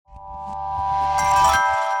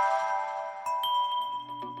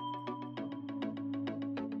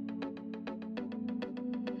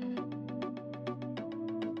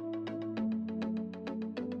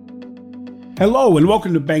Hello and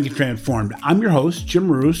welcome to Banking Transformed. I'm your host, Jim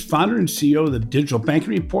Marous, founder and CEO of the Digital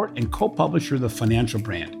Banking Report and co-publisher of the Financial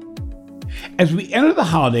Brand. As we enter the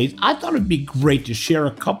holidays, I thought it'd be great to share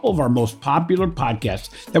a couple of our most popular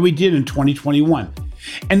podcasts that we did in 2021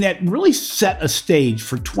 and that really set a stage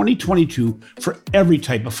for 2022 for every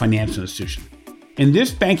type of financial institution. In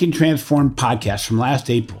this Banking Transformed podcast from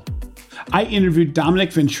last April, I interviewed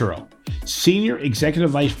Dominic Venturo, Senior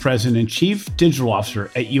Executive Vice President and Chief Digital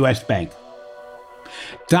Officer at U.S. Bank.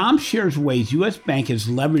 Dom shares ways U.S. Bank has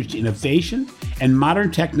leveraged innovation and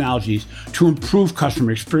modern technologies to improve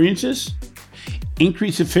customer experiences,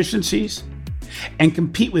 increase efficiencies, and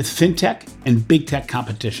compete with fintech and big tech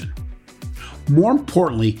competition. More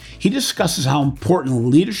importantly, he discusses how important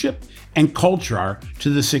leadership and culture are to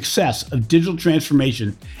the success of digital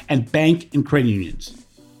transformation and bank and credit unions.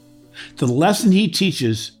 The lessons he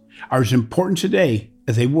teaches are as important today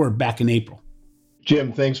as they were back in April.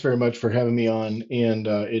 Jim, thanks very much for having me on, and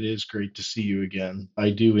it is great to see you again.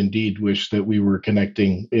 I do indeed wish that we were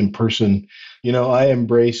connecting in person. You know, I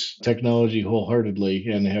embrace technology wholeheartedly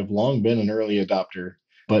and have long been an early adopter,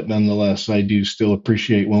 but nonetheless, I do still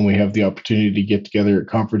appreciate when we have the opportunity to get together at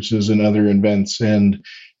conferences and other events, and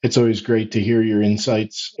it's always great to hear your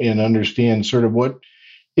insights and understand sort of what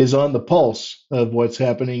is on the pulse of what's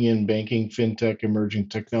happening in banking, fintech, emerging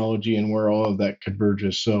technology, and where all of that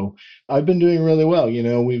converges. So I've been doing really well. You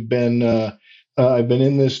know, I've been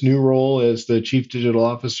in this new role as the Chief Digital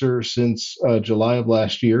Officer since July of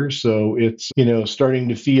last year. So it's, starting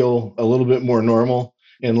to feel a little bit more normal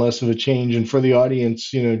and less of a change. And for the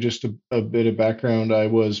audience, just a bit of background, I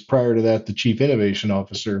was prior to that the Chief Innovation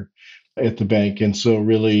Officer at the bank. And so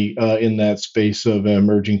really in that space of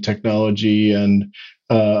emerging technology and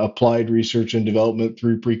applied research and development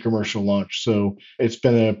through pre-commercial launch. So it's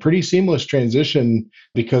been a pretty seamless transition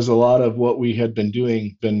because a lot of what we had been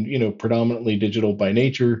doing been, predominantly digital by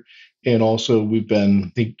nature. And also we've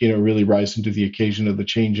been, really rising to the occasion of the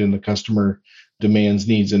change in the customer demands,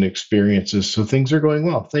 needs, and experiences. So things are going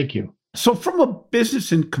well. Thank you. So from a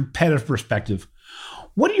business and competitive perspective,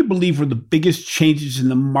 what do you believe were the biggest changes in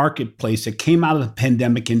the marketplace that came out of the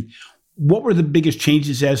pandemic, and what were the biggest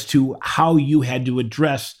changes as to how you had to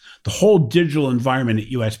address the whole digital environment at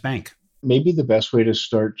U.S. Bank? Maybe the best way to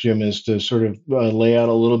start, Jim, is to sort of lay out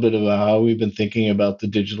a little bit about how we've been thinking about the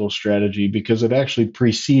digital strategy, because it actually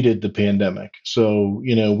preceded the pandemic. So,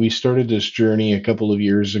 we started this journey a couple of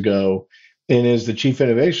years ago. And as the Chief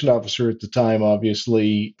Innovation Officer at the time,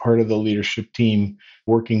 obviously part of the leadership team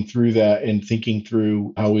working through that and thinking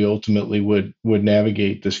through how we ultimately would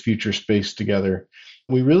navigate this future space together.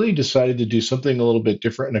 We really decided to do something a little bit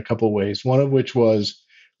different in a couple of ways. One of which was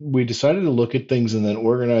we decided to look at things and then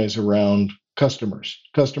organize around customer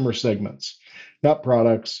segments, not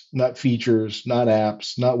products, not features, not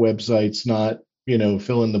apps, not websites, not,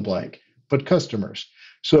 fill in the blank, but customers.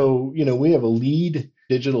 So, we have a lead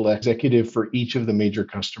digital executive for each of the major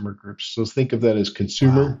customer groups. So think of that as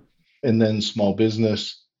consumer. Wow. And then small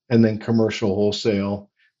business, and then commercial wholesale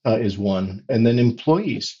is one, and then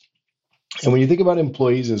employees. And when you think about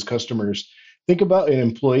employees as customers, think about an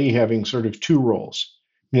employee having sort of two roles.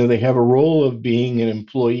 They have a role of being an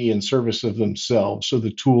employee in service of themselves. So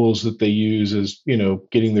the tools that they use is,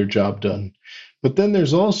 getting their job done. But then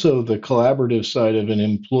there's also the collaborative side of an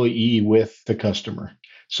employee with the customer.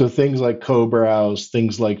 So things like co-browse,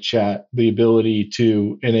 things like chat, the ability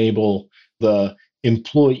to enable the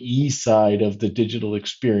employee side of the digital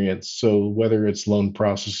experience. So whether it's loan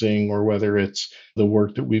processing or whether it's the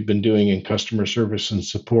work that we've been doing in customer service and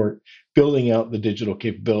support, building out the digital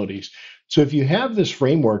capabilities. So if you have this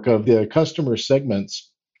framework of the customer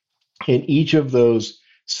segments, and each of those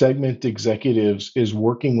segment executives is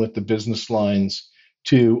working with the business lines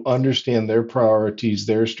to understand their priorities,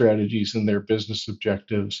 their strategies, and their business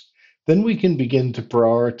objectives, then we can begin to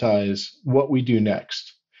prioritize what we do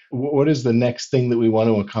next. What is the next thing that we want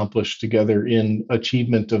to accomplish together in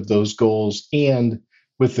achievement of those goals and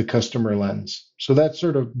with the customer lens? So that's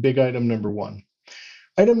sort of big item number one.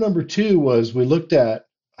 Item number two was we looked at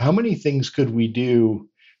how many things could we do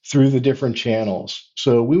through the different channels.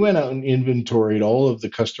 So we went out and inventoried all of the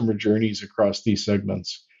customer journeys across these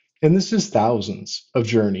segments. And this is thousands of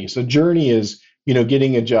journeys. A journey is,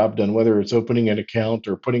 getting a job done, whether it's opening an account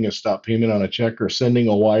or putting a stop payment on a check or sending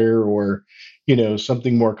a wire or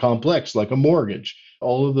something more complex like a mortgage.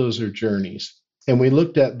 All of those are journeys. And we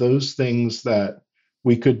looked at those things that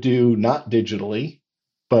we could do not digitally,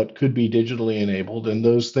 but could be digitally enabled, and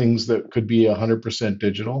those things that could be 100%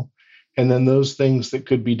 digital, and then those things that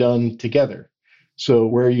could be done together. So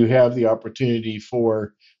where you have the opportunity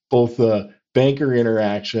for both the banker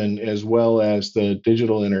interaction as well as the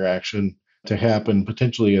digital interaction to happen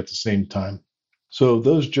potentially at the same time. So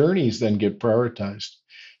those journeys then get prioritized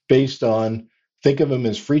based on, think of them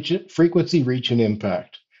as frequency, reach, and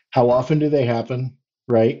impact. How often do they happen,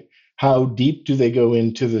 right? How deep do they go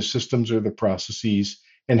into the systems or the processes?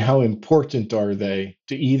 And how important are they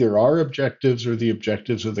to either our objectives or the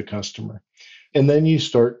objectives of the customer? And then you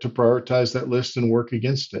start to prioritize that list and work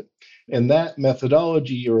against it. And that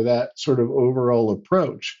methodology or that sort of overall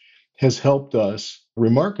approach has helped us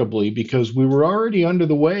remarkably because we were already under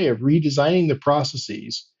the way of redesigning the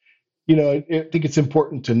processes. I think it's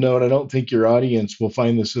important to note, I don't think your audience will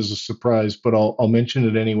find this as a surprise, but I'll mention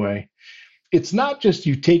it anyway. It's not just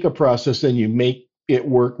you take a process and you make it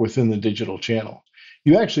work within the digital channel.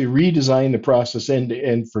 You actually redesign the process end to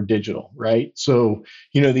end for digital, right? So,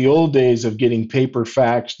 the old days of getting paper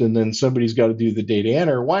faxed and then somebody's got to do the data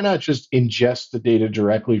enter, why not just ingest the data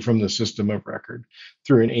directly from the system of record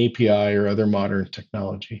through an API or other modern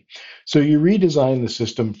technology? So you redesign the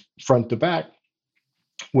system front to back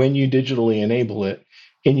when you digitally enable it,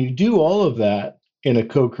 and you do all of that in a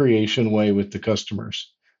co-creation way with the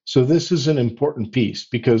customers. So this is an important piece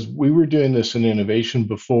because we were doing this in innovation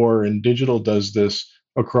before, and digital does this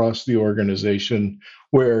across the organization,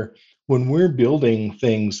 where when we're building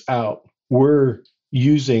things out, we're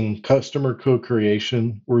using customer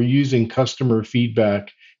co-creation, we're using customer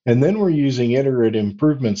feedback, and then we're using iterative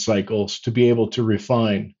improvement cycles to be able to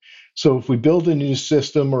refine. So if we build a new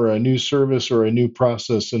system or a new service or a new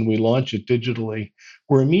process and we launch it digitally,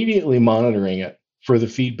 we're immediately monitoring it for the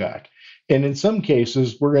feedback. And in some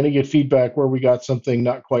cases, we're going to get feedback where we got something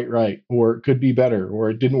not quite right, or it could be better, or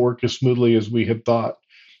it didn't work as smoothly as we had thought.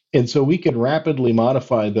 And so we can rapidly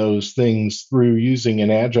modify those things through using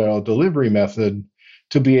an agile delivery method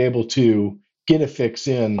to be able to get a fix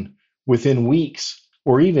in within weeks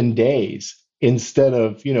or even days, instead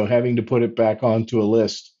of having to put it back onto a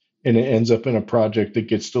list and it ends up in a project that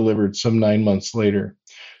gets delivered some 9 months later.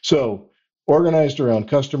 So organized around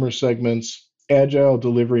customer segments, agile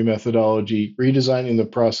delivery methodology, redesigning the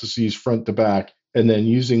processes front to back, and then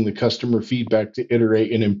using the customer feedback to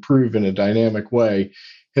iterate and improve in a dynamic way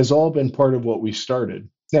has all been part of what we started.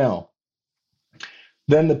 Now,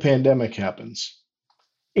 then the pandemic happens,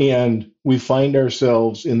 and we find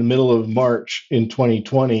ourselves in the middle of March in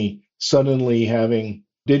 2020, suddenly having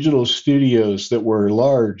digital studios that were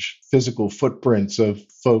large physical footprints of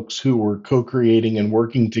folks who were co-creating and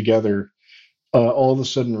working together, all of a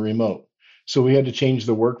sudden remote. So we had to change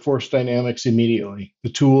the workforce dynamics immediately. The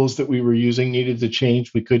tools that we were using needed to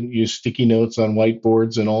change. We couldn't use sticky notes on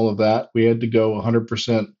whiteboards and all of that. We had to go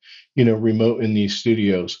 100%, remote in these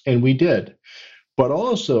studios, and we did. But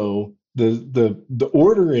also the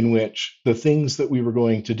order in which the things that we were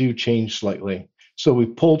going to do changed slightly. So we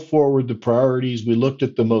pulled forward the priorities. We looked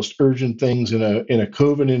at the most urgent things in a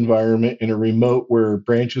COVID environment, in a remote where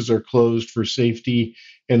branches are closed for safety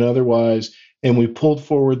and otherwise. And we pulled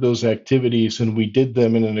forward those activities and we did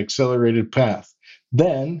them in an accelerated path.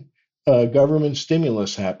 Then government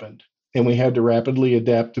stimulus happened, and we had to rapidly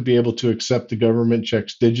adapt to be able to accept the government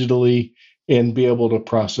checks digitally and be able to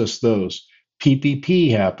process those.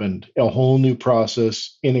 PPP happened, a whole new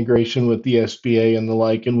process, integration with the SBA and the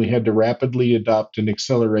like, and we had to rapidly adopt and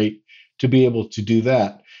accelerate to be able to do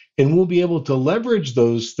that. And we'll be able to leverage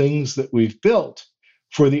those things that we've built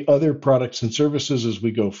for the other products and services as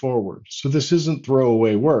we go forward. So this isn't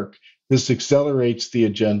throwaway work. This accelerates the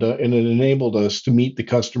agenda, and it enabled us to meet the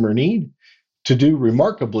customer need, to do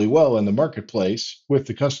remarkably well in the marketplace with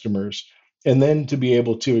the customers, and then to be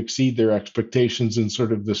able to exceed their expectations in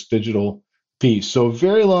sort of this digital piece. So a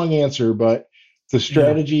very long answer, but the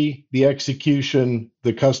strategy, the execution,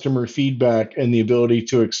 the customer feedback, and the ability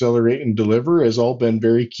to accelerate and deliver has all been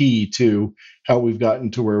very key to how we've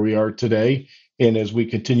gotten to where we are today. And as we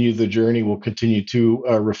continue the journey, we'll continue to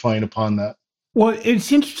refine upon that. Well,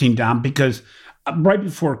 it's interesting, Dom, because right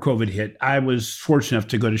before COVID hit, I was fortunate enough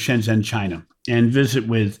to go to Shenzhen, China, and visit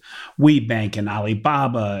with WeBank and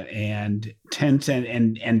Alibaba and Tencent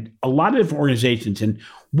and a lot of organizations. And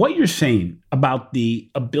what you're saying about the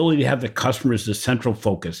ability to have the customer as the central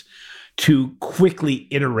focus, to quickly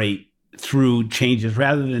iterate through changes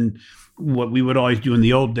rather than what we would always do in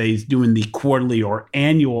the old days, doing the quarterly or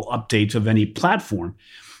annual updates of any platform.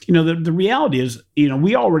 The reality is,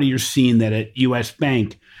 we already are seeing that at US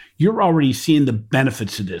Bank. You're already seeing the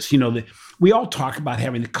benefits of this. We all talk about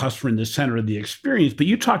having the customer in the center of the experience, but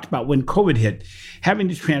you talked about when COVID hit, having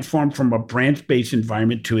to transform from a branch-based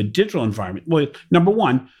environment to a digital environment. Well, number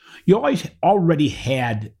one, you already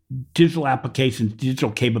had digital applications,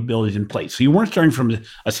 digital capabilities in place. So you weren't starting from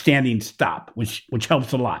a standing stop, which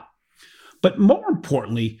helps a lot. But more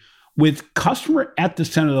importantly, With customer at the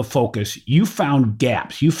center of the focus, you found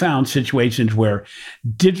gaps. You found situations where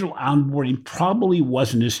digital onboarding probably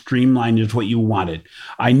wasn't as streamlined as what you wanted.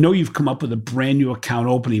 I know you've come up with a brand new account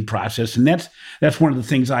opening process, and that's one of the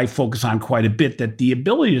things I focus on quite a bit, that the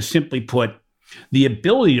ability to simply put the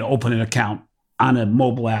ability to open an account on a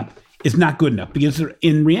mobile app is not good enough, because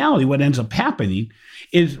in reality, what ends up happening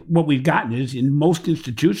is what we've gotten is in most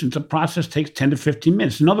institutions, a process takes 10 to 15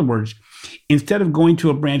 minutes. In other words, instead of going to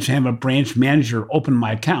a branch and have a branch manager open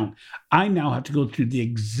my account, I now have to go through the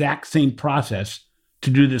exact same process to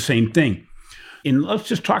do the same thing. And let's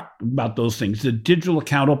just talk about those things, the digital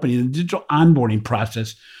account opening, the digital onboarding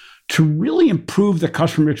process, to really improve the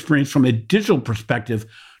customer experience from a digital perspective,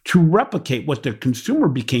 to replicate what the consumer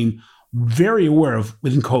became very aware of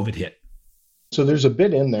when COVID hit. So there's a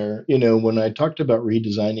bit in there, when I talked about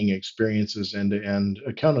redesigning experiences end to end,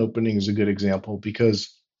 account opening is a good example,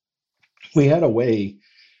 because we had a way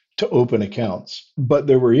to open accounts, but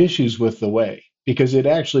there were issues with the way, because it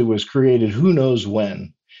actually was created who knows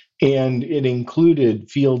when. And it included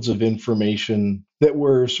fields of information that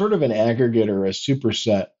were sort of an aggregate or a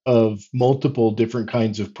superset of multiple different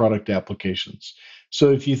kinds of product applications.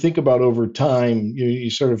 So if you think about over time, you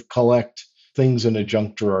sort of collect things in a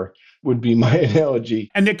junk drawer, would be my analogy.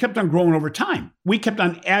 And they kept on growing over time. We kept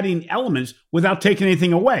on adding elements without taking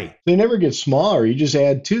anything away. They never get smaller. You just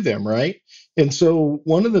add to them, right? And so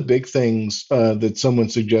one of the big things that someone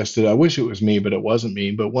suggested, I wish it was me, but it wasn't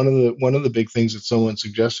me. But one of the big things that someone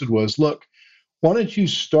suggested was, look, why don't you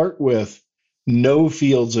start with no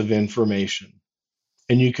fields of information?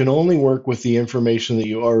 And you can only work with the information that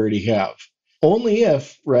you already have. Only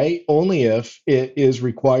if it is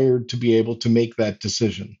required to be able to make that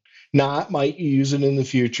decision. Not might you use it in the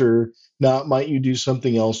future, not might you do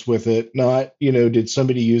something else with it, not, did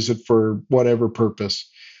somebody use it for whatever purpose.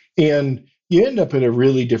 And you end up in a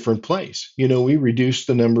really different place. We reduced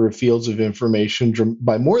the number of fields of information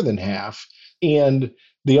by more than half. And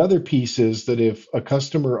the other piece is that if a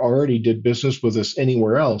customer already did business with us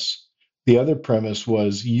anywhere else, the other premise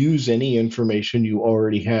was use any information you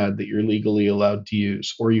already had that you're legally allowed to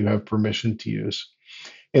use or you have permission to use.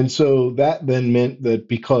 And so that then meant that,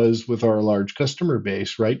 because with our large customer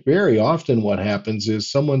base, right, very often what happens is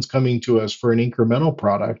someone's coming to us for an incremental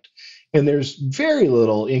product, and there's very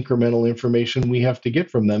little incremental information we have to get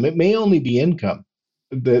from them. It may only be income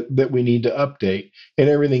that we need to update, and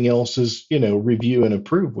everything else is, review and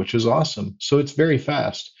approve, which is awesome. So it's very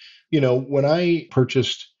fast. When I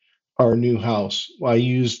purchased our new house, I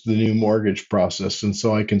used the new mortgage process, and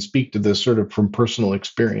so I can speak to this sort of from personal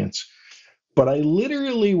experience. But I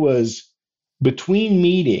literally was between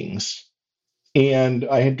meetings, and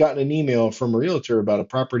I had gotten an email from a realtor about a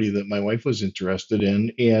property that my wife was interested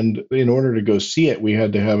in. And in order to go see it, we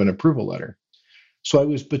had to have an approval letter. So I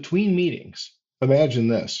was between meetings. Imagine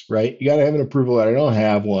this, right? You got to have an approval letter. I don't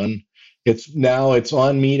have one. It's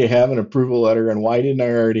on me to have an approval letter. And why didn't I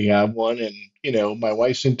already have one? And, my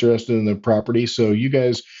wife's interested in the property. So you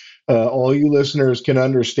guys, all you listeners can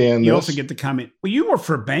understand You this. also get the comment, well, you work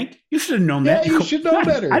for a bank. You should have known Yeah, that. you should know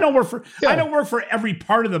better. I don't work for every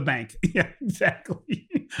part of the bank. Yeah, exactly.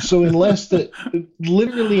 So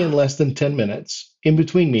literally in less than 10 minutes, in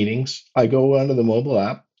between meetings, I go onto the mobile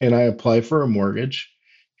app and I apply for a mortgage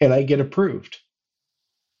and I get approved.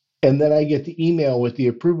 And then I get the email with the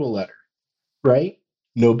approval letter, right?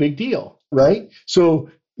 No big deal, right?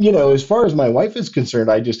 So, as far as my wife is concerned,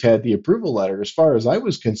 I just had the approval letter. As far as I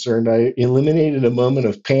was concerned, I eliminated a moment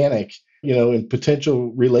of panic, and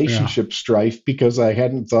potential relationship strife because I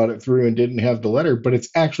hadn't thought it through and didn't have the letter, but it's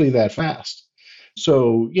actually that fast.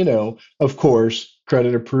 So, of course,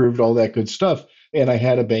 credit approved, all that good stuff. And I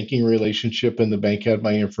had a banking relationship and the bank had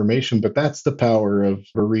my information, but that's the power of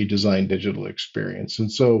a redesigned digital experience.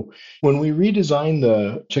 And so when we redesigned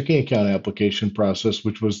the checking account application process,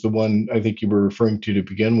 which was the one I think you were referring to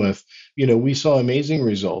begin with, we saw amazing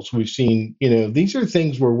results. We've seen, these are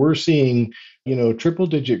things where we're seeing, triple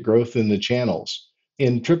digit growth in the channels.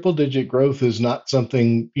 And triple digit growth is not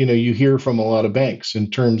something, you hear from a lot of banks in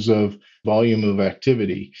terms of volume of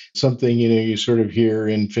activity, something, you sort of hear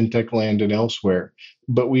in fintech land and elsewhere.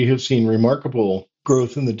 But we have seen remarkable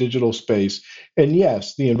growth in the digital space. And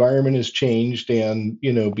yes, the environment has changed and,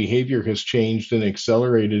 behavior has changed and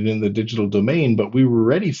accelerated in the digital domain, but we were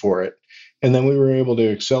ready for it. And then we were able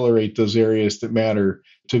to accelerate those areas that matter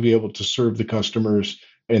to be able to serve the customers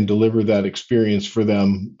and deliver that experience for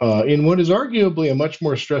them in what is arguably a much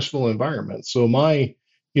more stressful environment. So my,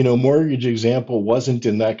 mortgage example wasn't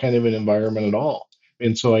in that kind of an environment at all.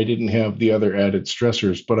 And so I didn't have the other added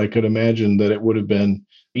stressors, but I could imagine that it would have been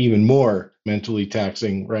even more mentally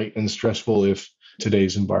taxing, right, and stressful if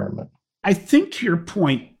today's environment. I think to your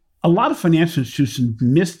point, a lot of financial institutions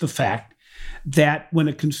miss the fact that when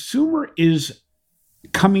a consumer is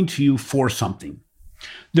coming to you for something,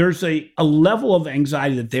 there's a level of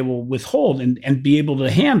anxiety that they will withhold and be able to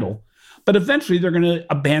handle, but eventually they're going to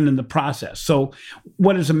abandon the process. So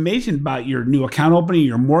what is amazing about your new account opening,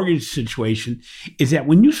 your mortgage situation, is that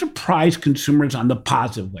when you surprise consumers on the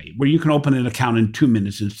positive way, where you can open an account in 2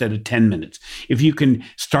 minutes instead of 10 minutes, if you can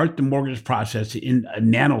start the mortgage process in a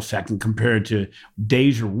nanosecond compared to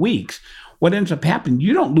days or weeks, what ends up happening,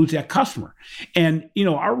 you don't lose that customer. And,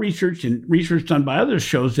 our research and research done by others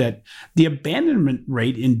shows that the abandonment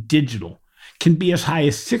rate in digital can be as high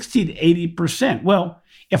as 60 to 80%. Well,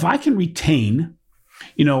 if I can retain,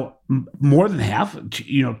 more than half,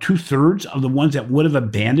 2/3 of the ones that would have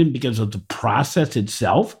abandoned because of the process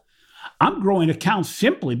itself, I'm growing accounts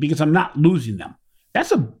simply because I'm not losing them.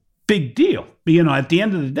 That's a big deal. At the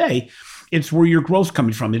end of the day, it's where your growth's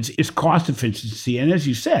coming from. It's cost efficiency. And as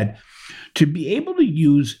you said, to be able to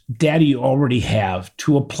use data you already have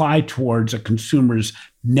to apply towards a consumer's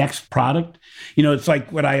next product, it's like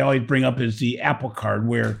what I always bring up is the Apple Card,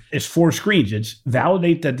 where it's 4 screens. It's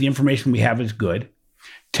validate that the information we have is good.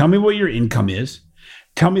 Tell me what your income is.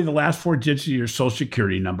 Tell me the last 4 digits of your social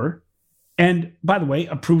security number. And by the way,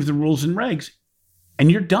 approve the rules and regs. And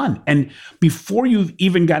you're done. And before you've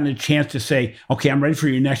even gotten a chance to say, okay, I'm ready for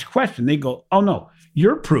your next question, they go, oh no,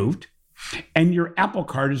 you're approved. And your Apple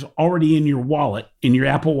Card is already in your wallet, in your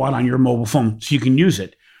Apple Wallet on your mobile phone, so you can use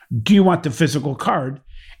it. Do you want the physical card?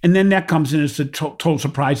 And then that comes in as a total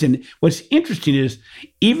surprise. And what's interesting is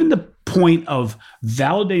even the point of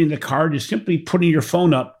validating the card is simply putting your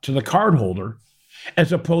phone up to the card holder,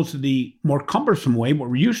 as opposed to the more cumbersome way, what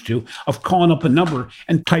we're used to, of calling up a number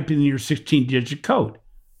and typing in your 16-digit code.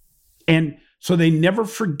 And so they never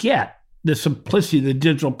forget the simplicity of the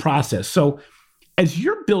digital process. So as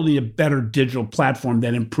you're building a better digital platform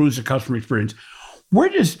that improves the customer experience, where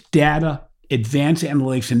does data, advanced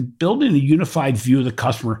analytics, and building a unified view of the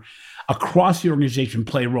customer across the organization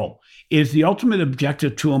play a role? Is the ultimate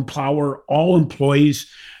objective to empower all employees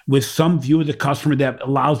with some view of the customer that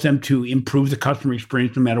allows them to improve the customer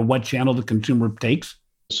experience no matter what channel the consumer takes?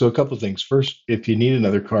 So a couple of things. First, if you need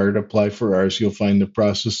another card, apply for ours. You'll find the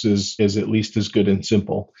process is at least as good and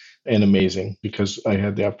simple and amazing, because I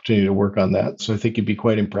had the opportunity to work on that. So I think you'd be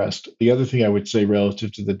quite impressed. The other thing I would say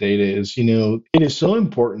relative to the data is, it is so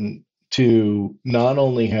important to not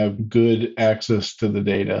only have good access to the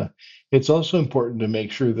data, it's also important to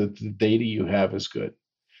make sure that the data you have is good.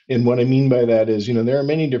 And what I mean by that is, there are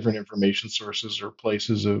many different information sources or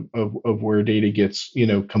places of where data gets,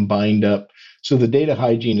 combined up. So the data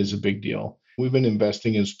hygiene is a big deal. We've been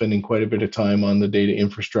investing and spending quite a bit of time on the data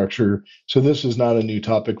infrastructure. So this is not a new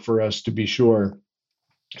topic for us, to be sure.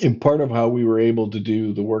 And part of how we were able to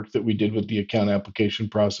do the work that we did with the account application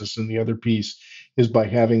process and the other piece is by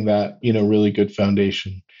having that, really good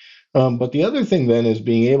foundation. But the other thing then is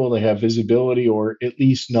being able to have visibility, or at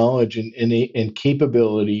least knowledge and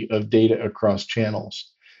capability of data across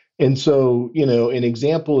channels. And so, an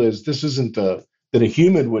example is, this isn't that a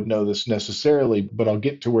human would know this necessarily, but I'll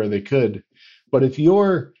get to where they could. But if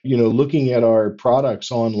you're, looking at our products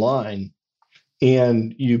online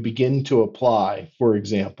and you begin to apply, for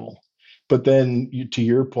example, but then to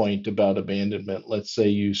your point about abandonment, let's say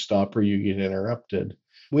you stop or you get interrupted,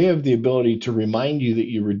 we have the ability to remind you that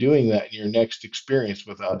you were doing that in your next experience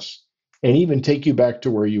with us, and even take you back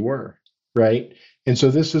to where you were, right? And so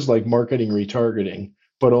this is like marketing retargeting,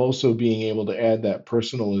 but also being able to add that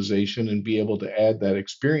personalization and be able to add that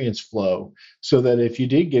experience flow, so that if you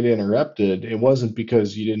did get interrupted, it wasn't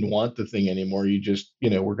because you didn't want the thing anymore. You just,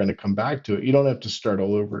 we're going to come back to it. You don't have to start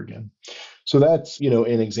all over again. So that's,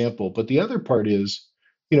 an example. But the other part is,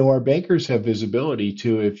 our bankers have visibility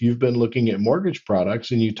to, if you've been looking at mortgage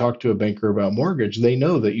products and you talk to a banker about mortgage, they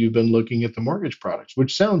know that you've been looking at the mortgage products,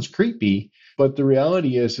 which sounds creepy, but the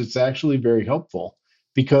reality is it's actually very helpful,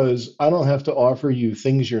 because I don't have to offer you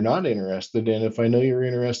things you're not interested in if I know you're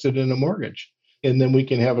interested in a mortgage. And then we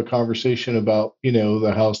can have a conversation about,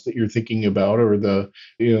 the house that you're thinking about, or the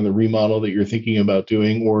remodel that you're thinking about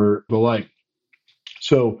doing, or the like.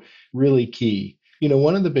 So really key.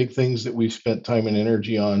 One of the big things that we've spent time and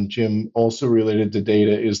energy on, Jim, also related to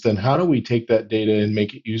data, is then how do we take that data and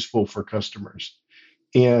make it useful for customers?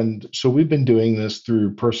 And so we've been doing this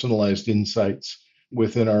through personalized insights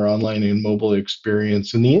within our online and mobile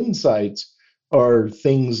experience. And the insights are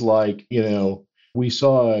things like, we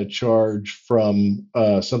saw a charge from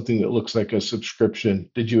something that looks like a subscription.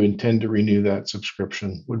 Did you intend to renew that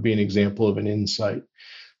subscription? Would be an example of an insight.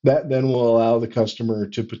 That then will allow the customer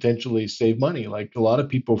to potentially save money. Like a lot of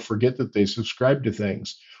people forget that they subscribe to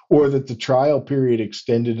things, or that the trial period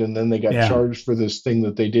extended and then they got Yeah. charged for this thing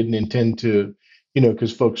that they didn't intend to,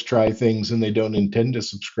 because folks try things and they don't intend to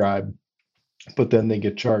subscribe, but then they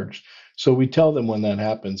get charged. So we tell them when that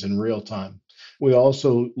happens in real time. We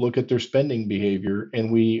also look at their spending behavior,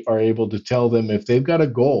 and we are able to tell them if they've got a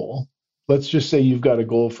goal. Let's just say you've got a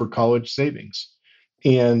goal for college savings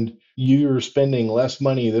and you're spending less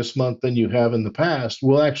money this month than you have in the past.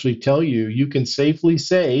 We'll actually tell you you can safely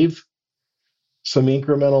save some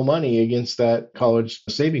incremental money against that college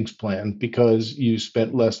savings plan because you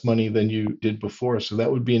spent less money than you did before. So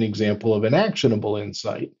that would be an example of an actionable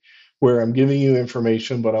insight where I'm giving you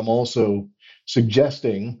information, but I'm also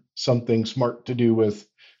suggesting something smart to do with,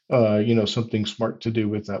 something smart to do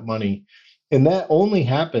with that money. And that only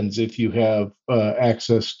happens if you have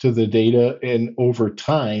access to the data and over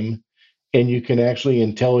time, and you can actually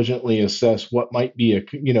intelligently assess what might be a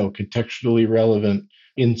contextually relevant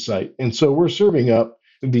insight. And so we're serving up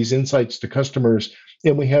these insights to customers,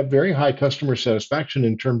 and we have very high customer satisfaction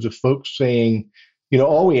in terms of folks saying,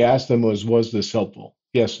 all we asked them was this helpful?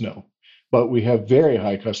 Yes, no. But we have very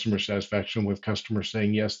high customer satisfaction with customers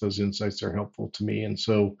saying, yes, those insights are helpful to me. And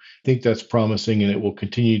so I think that's promising, and it will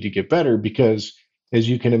continue to get better because, as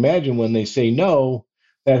you can imagine, when they say no,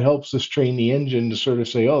 that helps us train the engine to sort of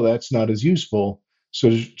say, oh, that's not as useful. So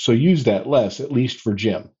use that less, at least for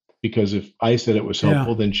Jim. Because if I said it was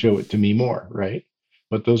helpful, then show it to me more, right?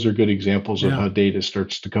 But those are good examples of how data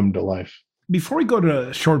starts to come to life. Before we go to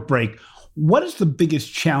a short break, what is the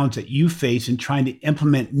biggest challenge that you face in trying to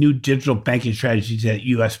implement new digital banking strategies at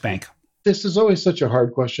U.S. Bank? This is always such a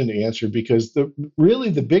hard question to answer because the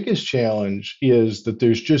biggest challenge is that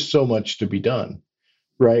there's just so much to be done,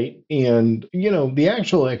 right? And, the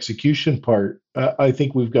actual execution part, I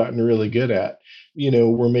think we've gotten really good at.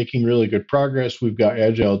 We're making really good progress. We've got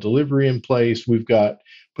agile delivery in place.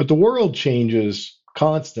 But the world changes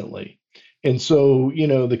constantly. And so,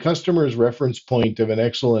 the customer's reference point of an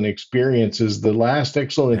excellent experience is the last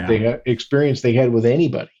excellent experience they had with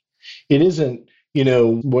anybody. It isn't,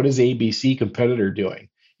 what is ABC competitor doing?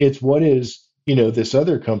 It's what is, this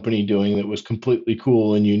other company doing that was completely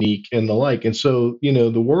cool and unique and the like. And so,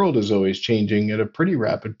 the world is always changing at a pretty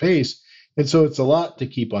rapid pace. And so it's a lot to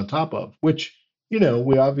keep on top of, which,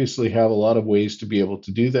 we obviously have a lot of ways to be able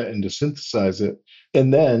to do that and to synthesize it.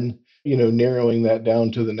 And then, narrowing that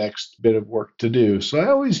down to the next bit of work to do. So I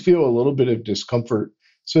always feel a little bit of discomfort.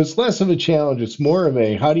 So it's less of a challenge. It's more of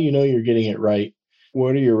a, how do you know you're getting it right?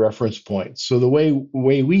 What are your reference points? So the way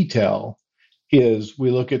we tell is we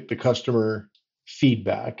look at the customer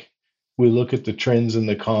feedback. We look at the trends in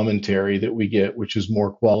the commentary that we get, which is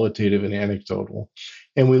more qualitative and anecdotal.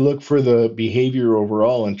 And we look for the behavior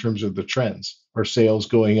overall in terms of the trends. Are sales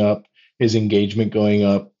going up? Is engagement going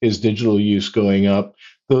up? Is digital use going up?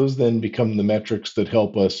 Those then become the metrics that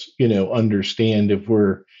help us, understand if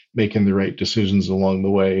we're making the right decisions along the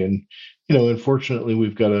way. And, unfortunately,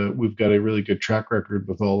 we've got a really good track record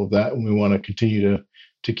with all of that, and we want to continue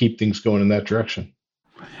to keep things going in that direction.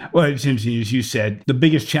 Well, it seems, as you said, the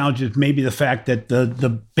biggest challenge is maybe the fact that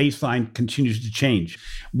the baseline continues to change.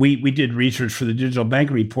 We did research for the Digital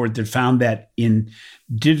Banking Report that found that in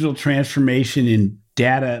digital transformation, in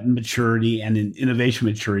data maturity, and in innovation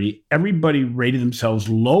maturity, everybody rated themselves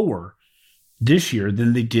lower this year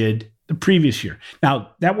than they did the previous year.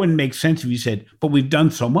 Now, that wouldn't make sense if you said, but we've done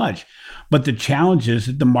so much. But the challenge is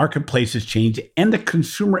that the marketplace has changed and the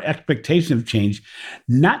consumer expectations have changed,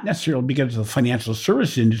 not necessarily because of the financial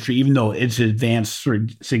services industry, even though it's advanced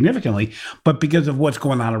significantly, but because of what's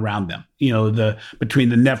going on around them. Between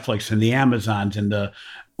the Netflix and the Amazons and the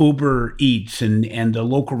Uber Eats and the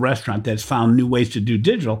local restaurant that's found new ways to do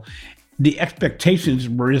digital, the expectations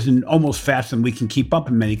were risen almost faster than we can keep up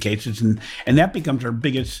in many cases. And that becomes our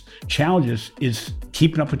biggest challenge is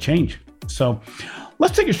keeping up with change. So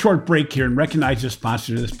let's take a short break here and recognize the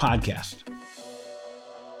sponsor of this podcast.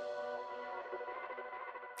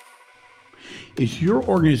 Is your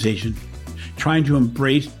organization trying to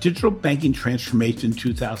embrace digital banking transformation in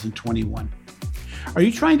 2021? Are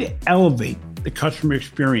you trying to elevate the customer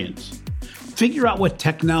experience? Figure out what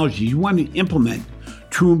technology you want to implement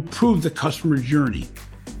to improve the customer journey.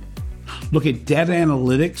 Look at data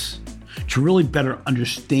analytics to really better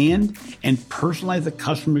understand and personalize the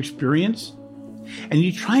customer experience. And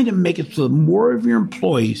you're trying to make it so that more of your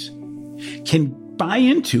employees can buy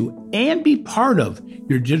into and be part of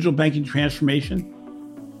your digital banking transformation.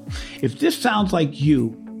 If this sounds like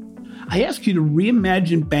you, I ask you to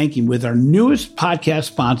reimagine banking with our newest podcast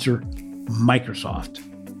sponsor, Microsoft.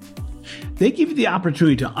 They give you the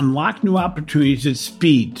opportunity to unlock new opportunities at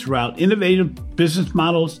speed throughout innovative business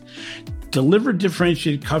models, deliver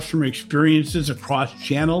differentiated customer experiences across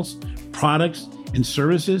channels, products, and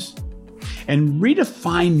services, and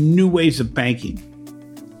redefine new ways of banking.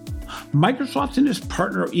 Microsoft and its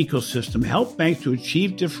partner ecosystem help banks to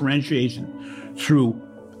achieve differentiation through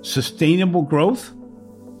sustainable growth,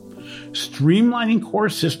 streamlining core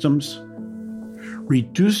systems,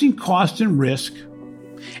 reducing cost and risk,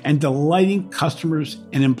 and delighting customers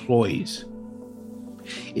and employees.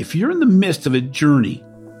 If you're in the midst of a journey,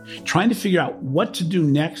 trying to figure out what to do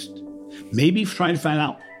next, maybe trying to find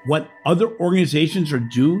out what other organizations are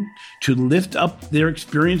doing to lift up their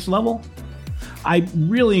experience level, I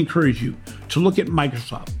really encourage you to look at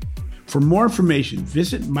Microsoft. For more information,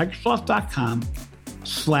 visit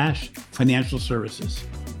Microsoft.com/financial services.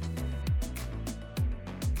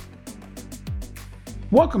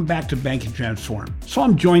 Welcome back to Banking Transformed. So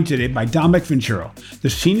I'm joined today by Dominic Vincero, the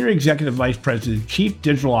Senior Executive Vice President and Chief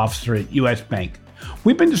Digital Officer at U.S. Bank.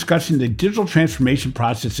 We've been discussing the digital transformation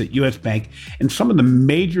process at U.S. Bank and some of the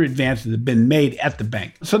major advances that have been made at the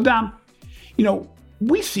bank. So Dom,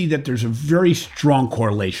 we see that there's a very strong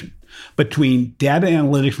correlation between data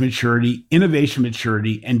analytics maturity, innovation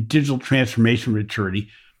maturity, and digital transformation maturity,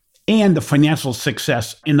 and the financial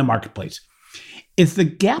success in the marketplace. Is the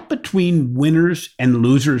gap between winners and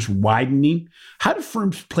losers widening? How do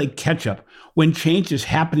firms play catch up when change is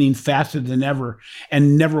happening faster than ever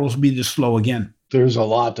and never will be this slow again? There's a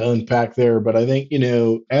lot to unpack there, but I think,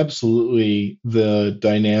 absolutely the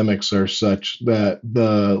dynamics are such that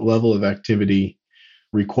the level of activity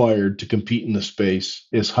required to compete in the space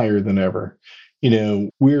is higher than ever.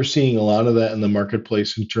 We're seeing a lot of that in the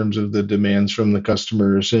marketplace in terms of the demands from the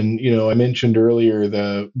customers. And, I mentioned earlier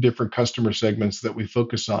the different customer segments that we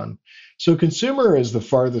focus on. So consumer is the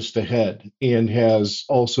farthest ahead and has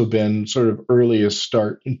also been sort of earliest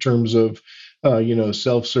start in terms of,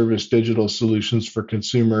 self-service digital solutions for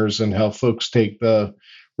consumers and how folks take the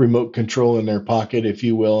remote control in their pocket, if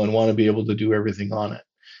you will, and want to be able to do everything on it.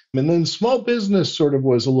 And then small business sort of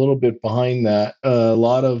was a little bit behind that. A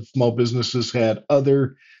lot of small businesses had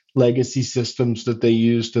other legacy systems that they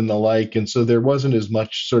used and the like. And so there wasn't as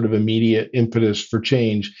much sort of immediate impetus for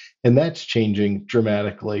change. And that's changing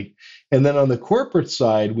dramatically. And then on the corporate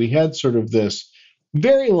side, we had sort of this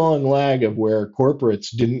very long lag of where corporates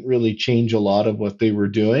didn't really change a lot of what they were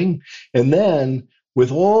doing. And then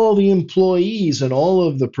with all the employees and all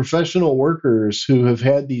of the professional workers who have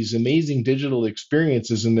had these amazing digital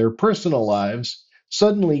experiences in their personal lives,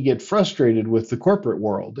 suddenly get frustrated with the corporate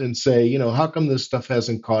world and say, how come this stuff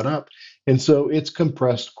hasn't caught up? And so it's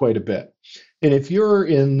compressed quite a bit. And if you're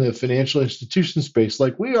in the financial institution space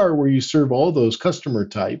like we are, where you serve all those customer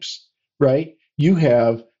types, right? You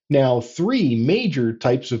have now 3 major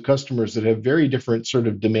types of customers that have very different sort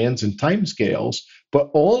of demands and timescales, but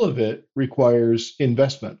all of it requires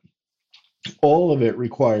investment. All of it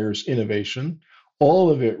requires innovation.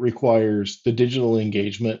 All of it requires the digital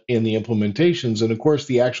engagement and the implementations. And of course,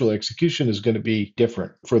 the actual execution is going to be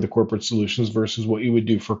different for the corporate solutions versus what you would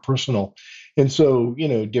do for personal. And so,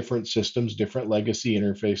 different systems, different legacy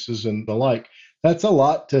interfaces and the like. That's a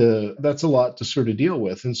lot to sort of deal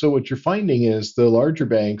with. And so what you're finding is the larger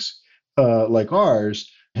banks like ours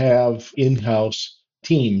have in-house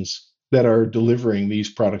teams that are delivering these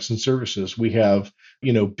products and services. We have,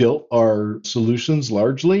 built our solutions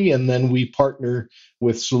largely, and then we partner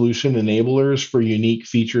with solution enablers for unique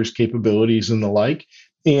features, capabilities, and the like.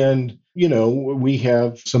 And, we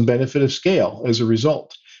have some benefit of scale as a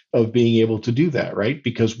result of being able to do that, right?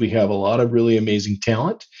 Because we have a lot of really amazing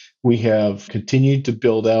talent. We have continued to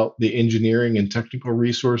build out the engineering and technical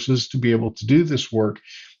resources to be able to do this work.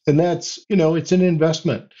 And that's, it's an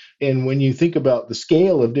investment. And when you think about the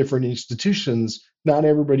scale of different institutions, not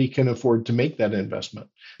everybody can afford to make that investment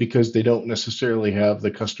because they don't necessarily have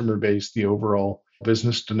the customer base, the overall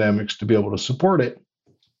business dynamics to be able to support it.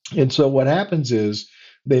 And so what happens is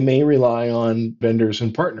they may rely on vendors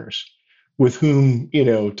and partners with whom,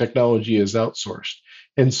 technology is outsourced.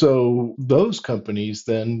 And so those companies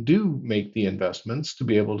then do make the investments to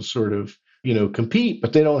be able to sort of, compete,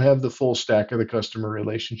 but they don't have the full stack of the customer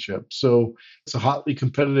relationship. So it's a hotly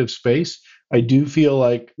competitive space. I do feel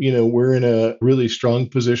like, we're in a really strong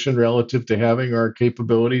position relative to having our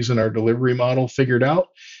capabilities and our delivery model figured out.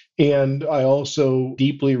 And I also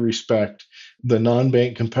deeply respect the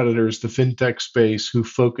non-bank competitors, the fintech space, who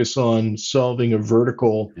focus on solving a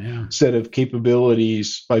vertical set of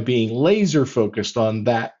capabilities by being laser focused on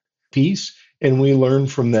that piece. And we learn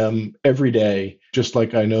from them every day, just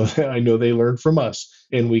like I know they learn from us.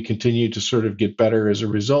 And we continue to sort of get better as a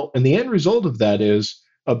result. And the end result of that is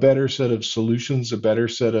a better set of solutions, a better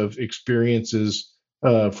set of experiences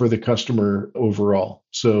for the customer overall.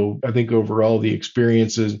 So I think overall the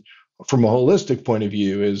experiences from a holistic point of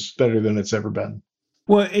view is better than it's ever been.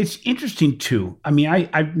 Well, it's interesting too. I mean,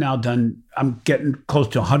 I'm getting close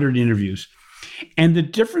to 100 interviews. And the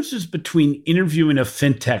differences between interviewing a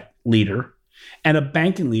fintech leader and a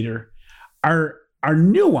banking leader are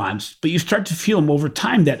nuanced, but you start to feel them over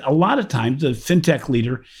time that a lot of times the fintech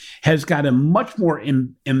leader has got a much more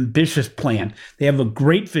ambitious plan. They have a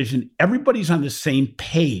great vision. Everybody's on the same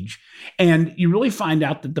page. And you really find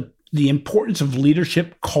out that the importance of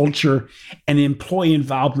leadership, culture, and employee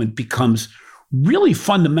involvement becomes really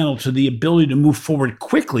fundamental to the ability to move forward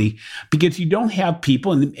quickly, because you don't have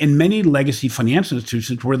people in many legacy financial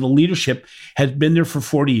institutions where the leadership has been there for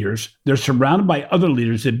 40 years. They're surrounded by other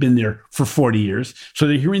leaders that have been there for 40 years. So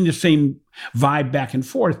they're hearing the same vibe back and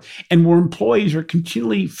forth. And where employees are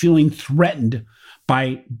continually feeling threatened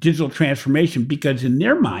by digital transformation because in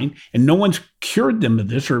their mind, and no one's cured them of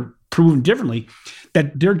this or proven differently,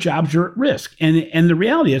 that their jobs are at risk. And the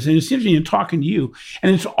reality is, and it's interesting in talking to you,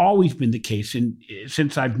 and it's always been the case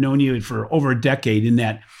since I've known you for over a decade, in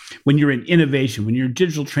that when you're in innovation, when you're in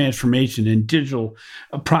digital transformation and digital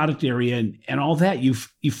product area and all that, you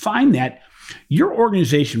find that your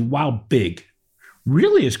organization, while big,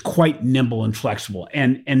 really is quite nimble and flexible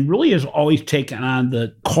and really has always taken on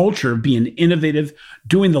the culture of being innovative,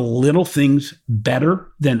 doing the little things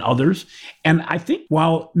better than others. And I think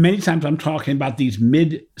while many times I'm talking about these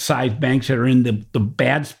mid-sized banks that are in the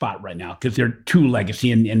bad spot right now because they're too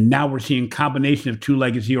legacy, and now we're seeing a combination of two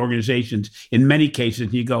legacy organizations in many cases,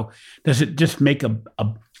 and you go, does it just make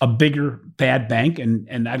a bigger bad bank?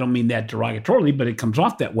 And I don't mean that derogatorily, but it comes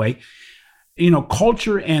off that way.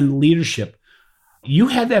 Culture and leadership, you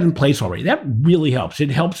had that in place already. That really helps.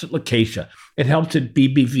 It helps at Lacacia. It helps at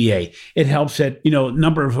BBVA. It helps at, a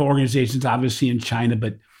number of organizations, obviously in China.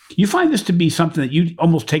 But you find this to be something that you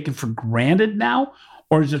almost taken for granted now,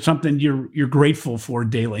 or is it something you're grateful for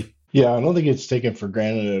daily? Yeah, I don't think it's taken for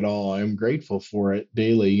granted at all. I'm grateful for it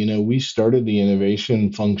daily. We started the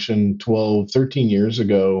innovation function 12, 13 years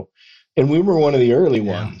ago, and we were one of the early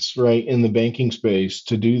ones, right, in the banking space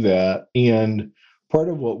to do that. And part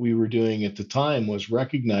of what we were doing at the time was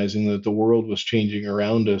recognizing that the world was changing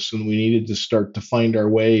around us, and we needed to start to find our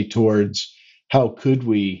way towards how could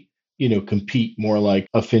we, compete more like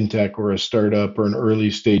a fintech or a startup or an early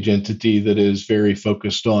stage entity that is very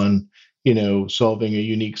focused on, solving a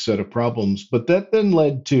unique set of problems. But that then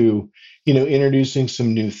led to, introducing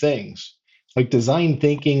some new things like design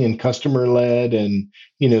thinking and customer led and,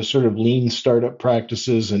 sort of lean startup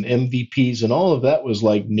practices and MVPs, and all of that was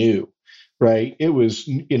like new. Right. It was,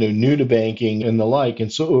 new to banking and the like.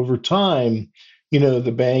 And so over time,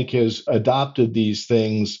 the bank has adopted these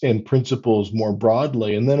things and principles more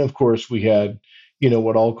broadly. And then, of course, we had,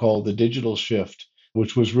 what I'll call the digital shift,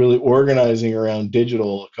 which was really organizing around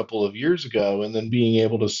digital a couple of years ago, and then being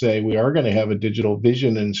able to say we are going to have a digital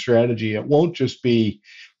vision and strategy. It won't just be,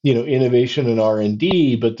 innovation and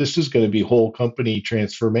R&D, but this is going to be whole company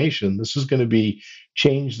transformation. This is going to be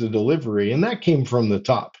change the delivery. And that came from the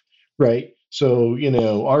top. Right. So,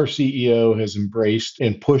 our CEO has embraced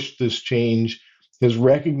and pushed this change, has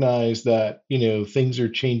recognized that, things are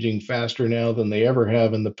changing faster now than they ever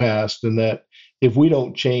have in the past. And that if we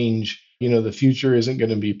don't change, the future isn't going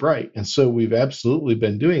to be bright. And so we've absolutely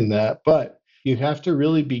been doing that. But you have to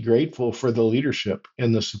really be grateful for the leadership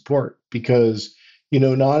and the support because,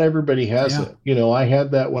 not everybody has it. I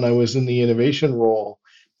had that when I was in the innovation role.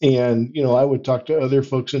 And, I would talk to other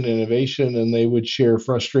folks in innovation and they would share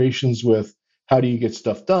frustrations with how do you get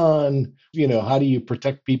stuff done? How do you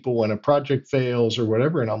protect people when a project fails or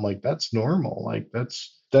whatever? And I'm like, that's normal. Like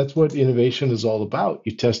that's what innovation is all about.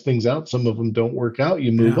 You test things out. Some of them don't work out.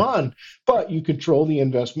 You move on, but you control the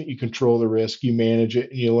investment, you control the risk, you manage it,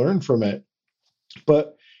 and you learn from it.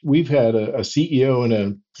 But we've had a CEO and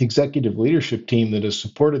an executive leadership team that has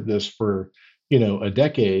supported this for, a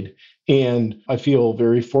decade. And I feel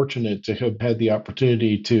very fortunate to have had the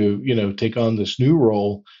opportunity to, take on this new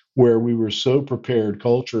role where we were so prepared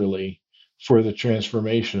culturally for the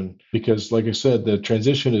transformation. Because, like I said, the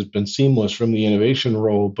transition has been seamless from the innovation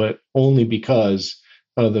role, but only because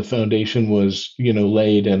the foundation was,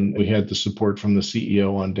 laid and we had the support from the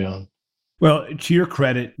CEO on down. Well, to your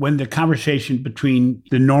credit, when the conversation between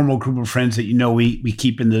the normal group of friends that we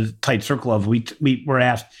keep in the tight circle of, we were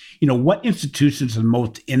asked, what institutions are the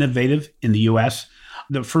most innovative in the U.S.?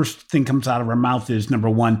 The first thing comes out of our mouth is, number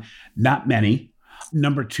one, not many.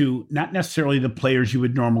 Number two, not necessarily the players you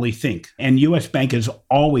would normally think. And U.S. Bank is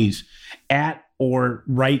always at or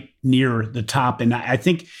right near the top. And I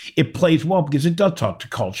think it plays well because it does talk to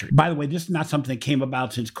culture. By the way, this is not something that came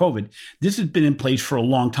about since COVID. This has been in place for a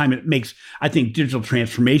long time. It makes, I think, digital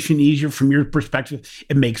transformation easier from your perspective.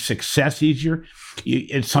 It makes success easier.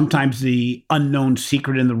 It's sometimes the unknown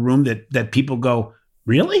secret in the room that people go,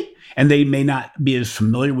 really? And they may not be as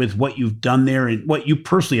familiar with what you've done there and what you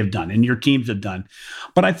personally have done and your teams have done.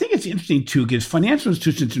 But I think it's interesting, too, because financial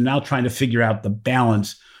institutions are now trying to figure out the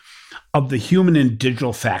balance of the human and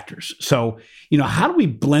digital factors. So, how do we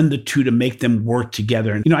blend the two to make them work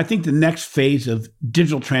together? And, I think the next phase of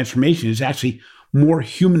digital transformation is actually more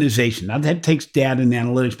humanization. Now, that takes data and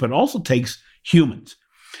analytics, but it also takes humans.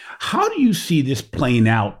 How do you see this playing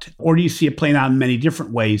out? Or do you see it playing out in many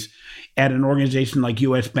different ways at an organization like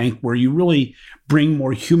US Bank, where you really bring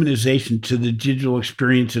more humanization to the digital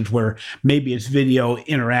experiences, where maybe it's video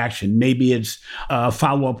interaction, maybe it's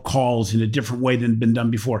follow-up calls in a different way than been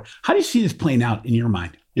done before? How do you see this playing out in your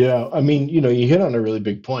mind? Yeah, I mean, you hit on a really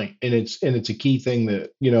big point, and it's a key thing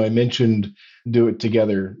that, I mentioned do it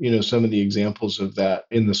together, some of the examples of that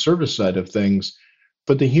in the service side of things.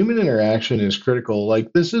 But the human interaction is critical.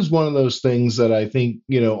 Like, this is one of those things that I think,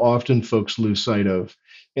 often folks lose sight of.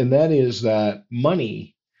 And that is that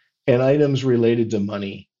money and items related to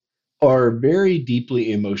money are very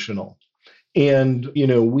deeply emotional. And,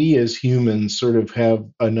 we as humans sort of have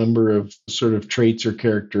a number of sort of traits or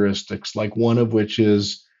characteristics, like one of which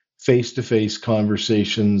is face-to-face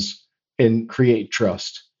conversations and create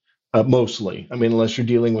trust. Mostly. I mean, unless you're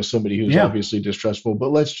dealing with somebody who's obviously distrustful.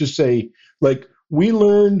 But let's just say, like, we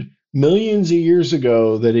learned millions of years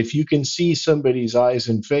ago that if you can see somebody's eyes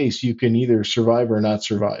and face, you can either survive or not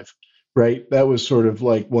survive, right? That was sort of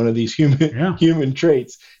like one of these human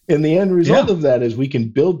traits. And the end result of that is we can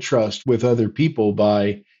build trust with other people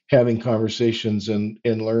by having conversations and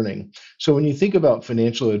learning. So when you think about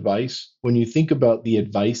financial advice, when you think about the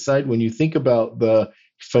advice side, when you think about the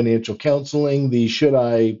financial counseling, the should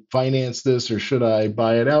I finance this or should I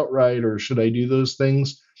buy it outright or should I do those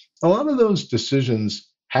things? A lot of those decisions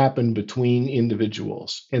happen between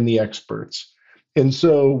individuals and the experts. And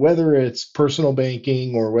so whether it's personal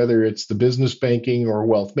banking or whether it's the business banking or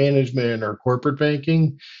wealth management or corporate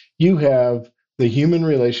banking, you have the human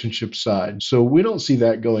relationship side. So we don't see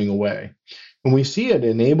that going away. And we see it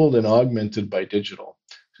enabled and augmented by digital.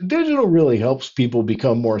 Digital really helps people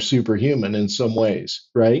become more superhuman in some ways,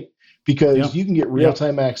 right? Because you can get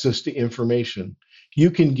real-time access to information.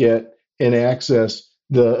 You can get and access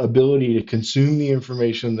the ability to consume the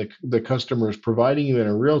information that the customer is providing you in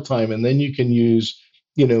a real time, and then you can use,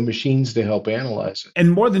 machines to help analyze it.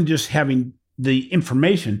 And more than just having the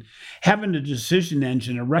information, having a decision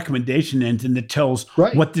engine, a recommendation engine that tells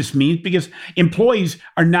what this means, because employees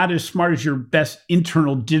are not as smart as your best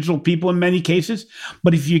internal digital people in many cases.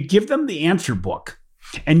 But if you give them the answer book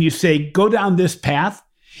and you say, go down this path,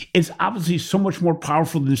 it's obviously so much more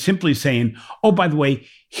powerful than simply saying, oh, by the way,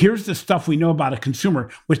 here's the stuff we know about a consumer,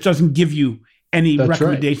 which doesn't give you any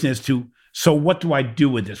recommendation as to, so what do I do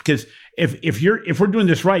with this? Because if we're doing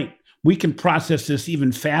this right, we can process this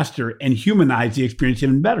even faster and humanize the experience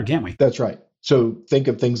even better, can't we? That's right. So think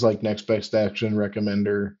of things like next best action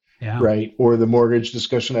recommender, right? Or the mortgage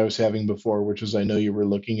discussion I was having before, which is, I know you were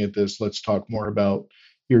looking at this. Let's talk more about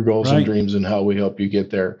your goals and dreams and how we help you get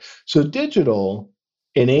there. So digital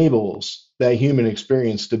enables that human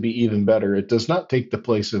experience to be even better. It does not take the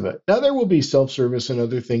place of it. Now, there will be self-service and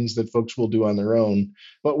other things that folks will do on their own.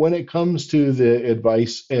 But when it comes to the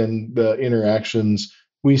advice and the interactions,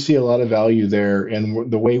 we see a lot of value there.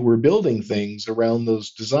 And the way we're building things around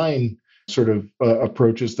those design sort of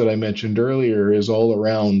approaches that I mentioned earlier is all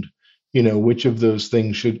around, which of those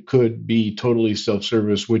things could be totally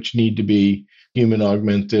self-service, which need to be human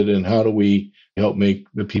augmented, and how do we help make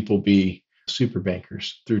the people be super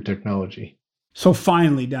bankers through technology. So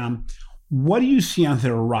finally, Dom, what do you see on the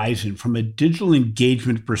horizon from a digital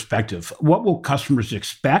engagement perspective? What will customers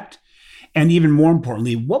expect? And even more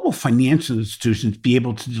importantly, what will financial institutions be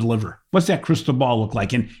able to deliver? What's that crystal ball look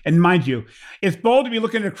like? And mind you, it's bold to be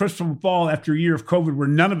looking at a crystal ball after a year of COVID where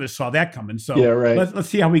none of us saw that coming. So let's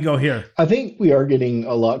see how we go here. I think we are getting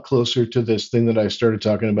a lot closer to this thing that I started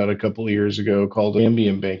talking about a couple of years ago called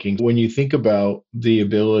ambient banking. When you think about the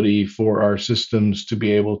ability for our systems to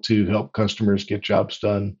be able to help customers get jobs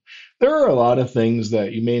done, there are a lot of things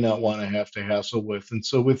that you may not want to have to hassle with. And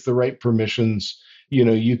so with the right permissions,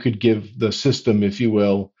 you could give the system, if you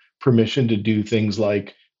will, permission to do things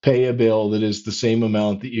like pay a bill that is the same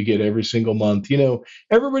amount that you get every single month.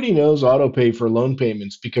 Everybody knows auto pay for loan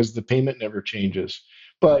payments because the payment never changes.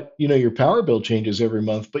 But, your power bill changes every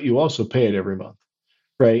month, but you also pay it every month,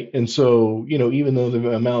 right? And so, even though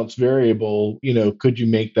the amount's variable, could you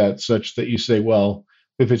make that such that you say, well,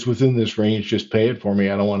 if it's within this range, just pay it for me.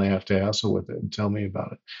 I don't want to have to hassle with it and tell me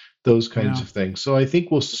about it. Those kinds Yeah. of things. So I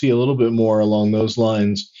think we'll see a little bit more along those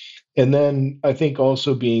lines. And then I think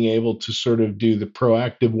also being able to sort of do the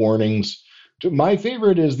proactive warnings. My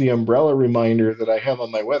favorite is the umbrella reminder that I have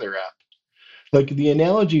on my weather app. Like the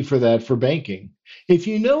analogy for that for banking. If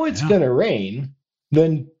you know it's Yeah. going to rain,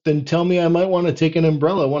 then tell me I might want to take an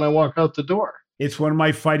umbrella when I walk out the door. It's one of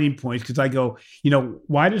my fighting points because I go,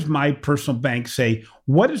 why does my personal bank say,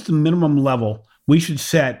 what is the minimum level we should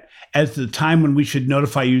set as the time when we should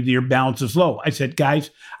notify you that your balance is low? I said, guys,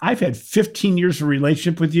 I've had 15 years of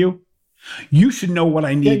relationship with you. You should know what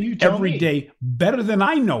I need every day better than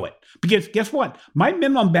I know it. Because guess what? My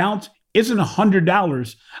minimum balance isn't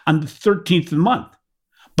 $100 on the 13th of the month,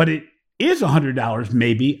 but it is $100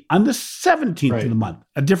 maybe on the 17th of the month,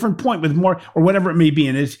 a different point with more or whatever it may be.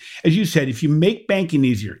 And as you said, if you make banking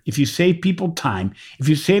easier, if you save people time, if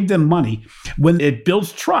you save them money, when it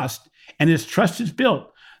builds trust, and as trust is built,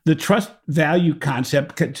 the trust value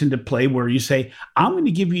concept gets into play where you say, I'm going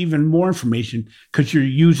to give you even more information because you're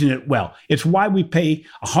using it well. It's why we pay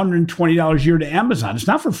 $120 a year to Amazon. It's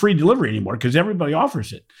not for free delivery anymore because everybody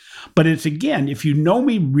offers it. But it's, again, if you know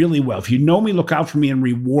me really well, if you know me, look out for me and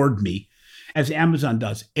reward me, as Amazon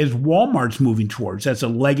does, as Walmart's moving towards as a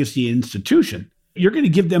legacy institution, you're going to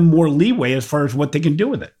give them more leeway as far as what they can do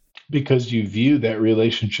with it. Because you view that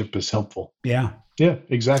relationship as helpful. Yeah. Yeah,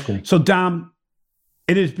 exactly. So, Dom,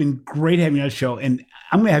 it has been great having you on the show. And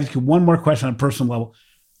I'm going to ask you one more question on a personal level.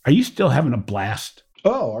 Are you still having a blast?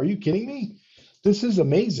 Oh, are you kidding me? This is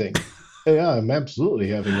amazing. Yeah, I'm absolutely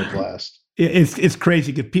having a blast. It's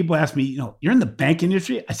crazy because people ask me, you're in the banking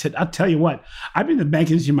industry? I said, I'll tell you what, I've been in the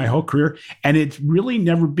banking industry my whole career, and it's really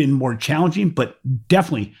never been more challenging, but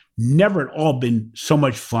definitely never at all been so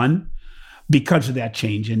much fun because of that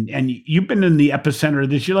change. And you've been in the epicenter of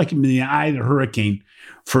this. You're like in the eye of the hurricane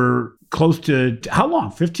for close to how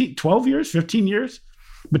long? 12 years, 15 years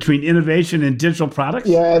between innovation and digital products?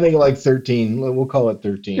 Yeah, I think like 13. We'll call it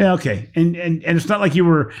 13. Yeah, okay. And it's not like you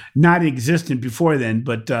were not existent before then,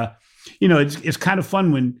 but it's kind of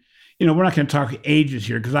fun when, we're not going to talk ages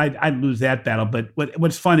here because I'd lose that battle. But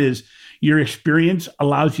what's fun is your experience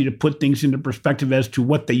allows you to put things into perspective as to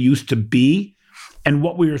what they used to be and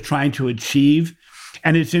what we were trying to achieve.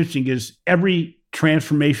 And it's interesting is every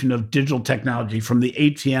transformation of digital technology from the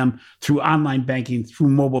ATM through online banking, through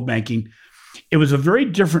mobile banking, it was a very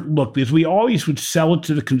different look because we always would sell it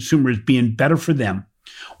to the consumer as being better for them.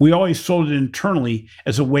 We always sold it internally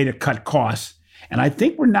as a way to cut costs. And I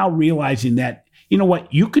think we're now realizing that,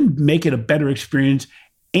 you can make it a better experience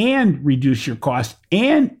and reduce your costs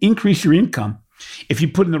and increase your income if you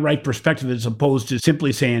put in the right perspective, as opposed to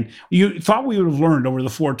simply saying, you thought we would have learned over the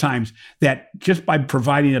 4 times that just by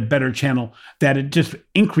providing a better channel, that it just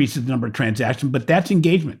increases the number of transactions, but that's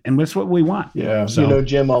engagement. And that's what we want. Yeah. So,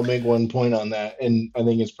 Jim, I'll make one point on that. And I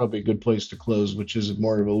think it's probably a good place to close, which is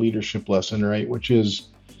more of a leadership lesson, right? Which is,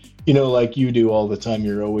 like you do all the time,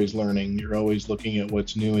 you're always learning, you're always looking at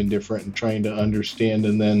what's new and different and trying to understand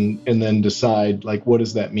and then decide, like, what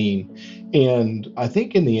does that mean? And I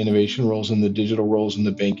think in the innovation roles and the digital roles and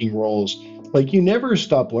the banking roles, like, you never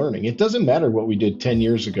stop learning. It doesn't matter what we did 10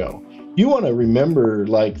 years ago. You want to remember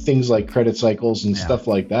like things like credit cycles and stuff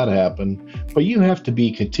like that happen, but you have to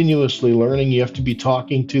be continuously learning. You have to be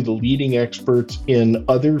talking to the leading experts in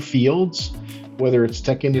other fields, whether it's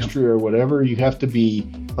tech industry or whatever. You have to be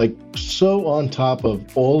like so on top of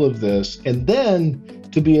all of this, and then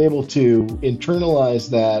to be able to internalize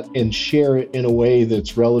that and share it in a way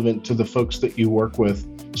that's relevant to the folks that you work with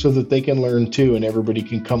so that they can learn too and everybody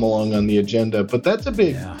can come along on the agenda. But that's a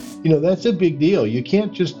big, that's a big deal. You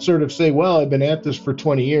can't just sort of say, well, I've been at this for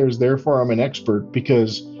 20 years, therefore I'm an expert,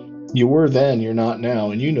 because you were then, you're not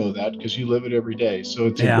now. And you know that because you live it every day. So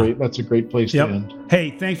it's that's a great place to end.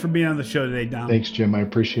 Hey, thanks for being on the show today, Dom. Thanks, Jim. I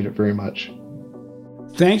appreciate it very much.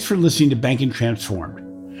 Thanks for listening to Banking Transformed.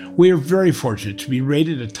 We are very fortunate to be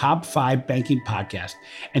rated a top 5 banking podcast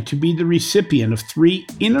and to be the recipient of 3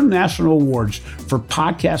 international awards for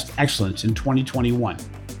podcast excellence in 2021.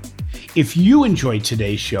 If you enjoyed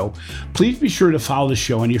today's show, please be sure to follow the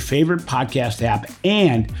show on your favorite podcast app,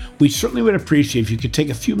 and we certainly would appreciate if you could take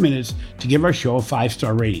a few minutes to give our show a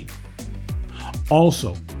 5-star rating.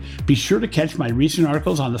 Also, be sure to catch my recent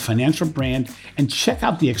articles on the financial brand and check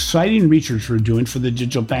out the exciting research we're doing for the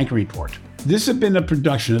Digital Banking Report. This has been a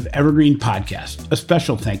production of Evergreen Podcast. A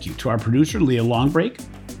special thank you to our producer, Leah Longbreak,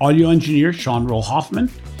 audio engineer, Sean Roll Hoffman,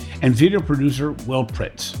 and video producer, Will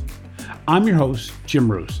Pritz. I'm your host,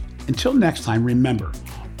 Jim Roos. Until next time, remember,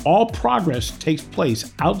 All progress takes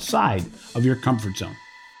place outside of your comfort zone.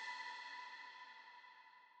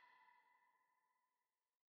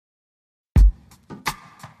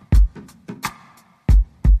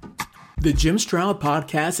 The Jim Stroud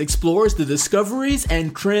Podcast explores the discoveries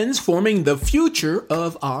and trends forming the future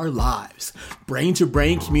of our lives.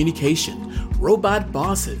 Brain-to-brain communication, robot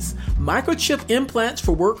bosses, microchip implants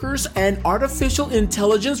for workers, and artificial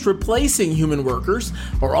intelligence replacing human workers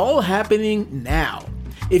are all happening now.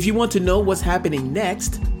 If you want to know what's happening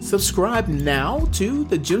next, subscribe now to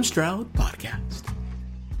the Jim Stroud Podcast.